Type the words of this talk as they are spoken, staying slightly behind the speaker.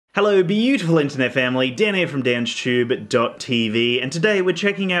Hello beautiful internet family, Dan here from DansTube.TV, and today we're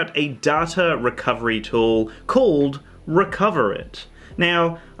checking out a data recovery tool called Recoverit.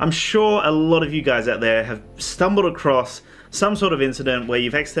 Now, I'm sure a lot of you guys out there have stumbled across some sort of incident where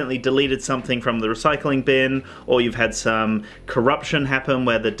you've accidentally deleted something from the recycling bin, or you've had some corruption happen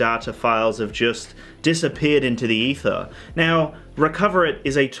where the data files have just disappeared into the ether. Now, Recoverit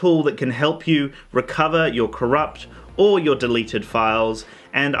is a tool that can help you recover your corrupt or your deleted files,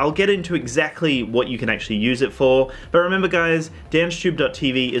 and I'll get into exactly what you can actually use it for. But remember guys,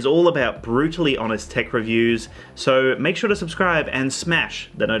 DansTube.TV is all about brutally honest tech reviews, so make sure to subscribe and smash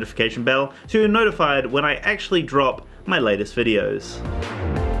the notification bell so you're notified when I actually drop my latest videos.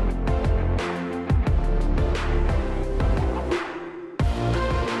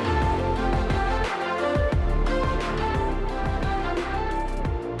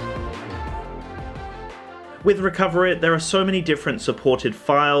 With Recoverit, there are so many different supported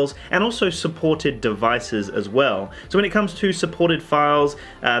files and also supported devices as well. So when it comes to supported files,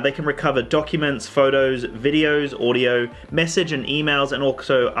 they can recover documents, photos, videos, audio, message and emails, and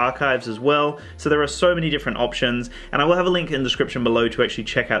also archives as well. So there are so many different options, and I will have a link in the description below to actually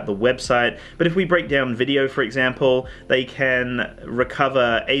check out the website. But if we break down video, for example, they can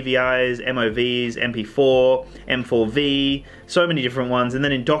recover AVIs, MOVs, MP4, M4V, so many different ones. And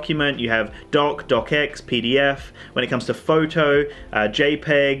then in document, you have doc, docx, PDF. When it comes to photo,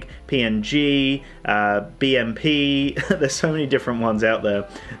 JPEG, PNG, BMP, there's so many different ones out there.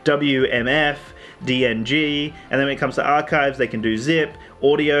 WMF, DNG, and then when it comes to archives, they can do zip,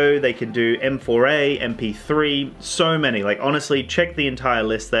 audio, they can do M4A, MP3, so many. Like honestly, check the entire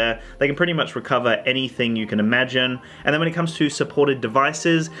list there. They can pretty much recover anything you can imagine. And then when it comes to supported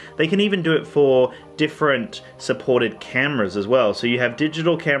devices, they can even do it for different supported cameras as well. So you have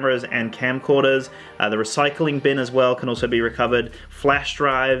digital cameras and camcorders. The recycling bin as well can also be recovered. Flash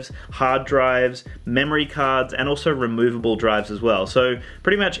drives, hard drives, memory cards, and also removable drives as well. So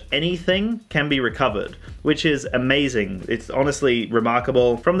pretty much anything can be recovered, which is amazing. It's honestly remarkable.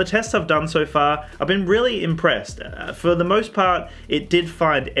 From the tests I've done so far, I've been really impressed. For the most part, it did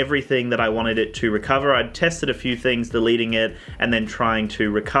find everything that I wanted it to recover. I'd tested a few things, deleting it and then trying to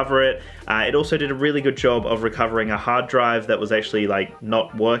recover it. It also did a really good job of recovering a hard drive that was actually like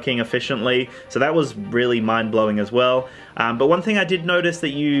not working efficiently. So that was really mind-blowing as well. But one thing I did notice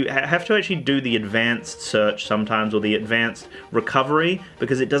that you have to actually do the advanced search sometimes, or the advanced recovery,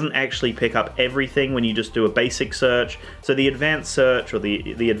 because it doesn't actually pick up everything when you just do a basic search. So the advanced search or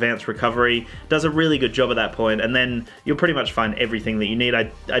the advanced recovery does a really good job at that point, and then you'll pretty much find everything that you need.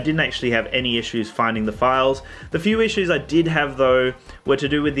 I didn't actually have any issues finding the files. The few issues I did have though were to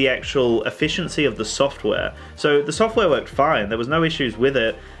do with the actual efficiency of the software. So the software worked fine, there was no issues with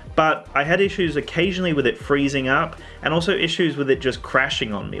it, but I had issues occasionally with it freezing up, and also issues with it just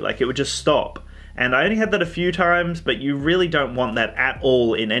crashing on me, like it would just stop. And I only had that a few times, but you really don't want that at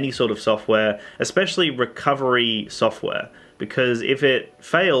all in any sort of software, especially recovery software, because if it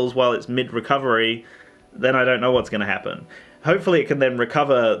fails while it's mid-recovery, then I don't know what's going to happen. Hopefully it can then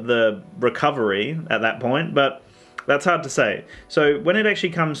recover the recovery at that point, but that's hard to say. So when it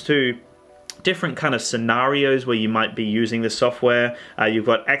actually comes to different kind of scenarios where you might be using this software, you've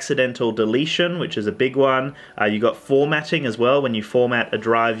got accidental deletion, which is a big one. You've got formatting as well. When you format a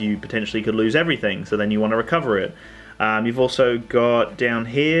drive, you potentially could lose everything, so then you want to recover it. You've also got down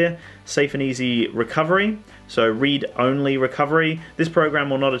here, safe and easy recovery. So read-only recovery. This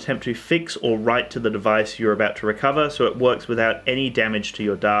program will not attempt to fix or write to the device you're about to recover, so it works without any damage to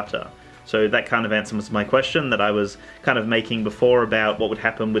your data. So that kind of answers my question that I was kind of making before about what would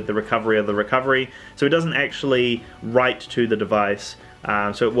happen with the recovery of the recovery. So it doesn't actually write to the device,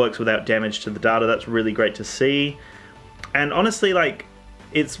 so it works without damage to the data. That's really great to see. And honestly, like,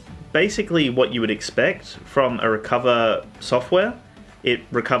 it's basically what you would expect from a recover software. It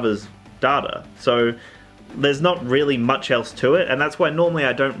recovers data. So there's not really much else to it, and that's why normally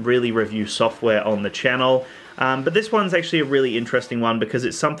I don't really review software on the channel. But this one's actually a really interesting one because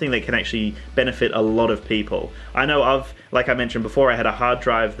it's something that can actually benefit a lot of people. I know like I mentioned before, I had a hard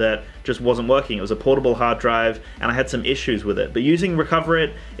drive that just wasn't working. It was a portable hard drive and I had some issues with it. But using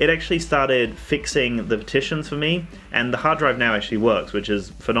Recoverit, it actually started fixing the petitions for me, and the hard drive now actually works, which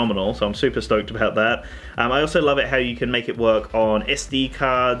is phenomenal, so I'm super stoked about that. I also love it how you can make it work on SD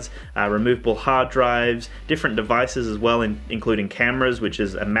cards, removable hard drives, different devices as well, including cameras, which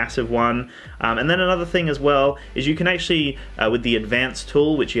is a massive one. And then another thing as well is you can actually, with the advanced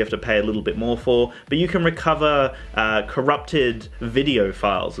tool, which you have to pay a little bit more for, but you can recover corrupted video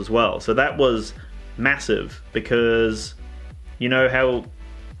files as well. So that was massive, because you know how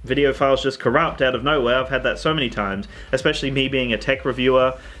video files just corrupt out of nowhere. I've had that so many times, especially me being a tech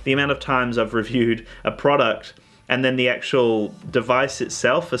reviewer. The amount of times I've reviewed a product and then the actual device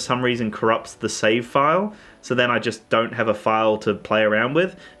itself for some reason corrupts the save file, so then I just don't have a file to play around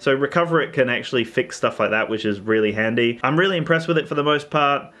with. So Recoverit can actually fix stuff like that, which is really handy. I'm really impressed with it for the most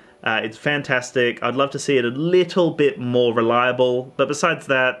part. It's fantastic. I'd love to see it a little bit more reliable, but besides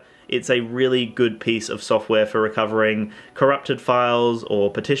that, it's a really good piece of software for recovering corrupted files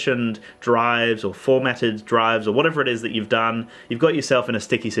or partitioned drives or formatted drives or whatever it is that you've done. You've got yourself in a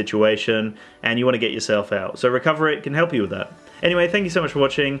sticky situation and you want to get yourself out. So Recoverit can help you with that. Anyway, thank you so much for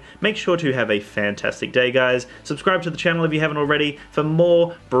watching. Make sure to have a fantastic day, guys. Subscribe to the channel if you haven't already for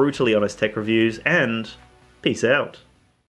more brutally honest tech reviews, and peace out.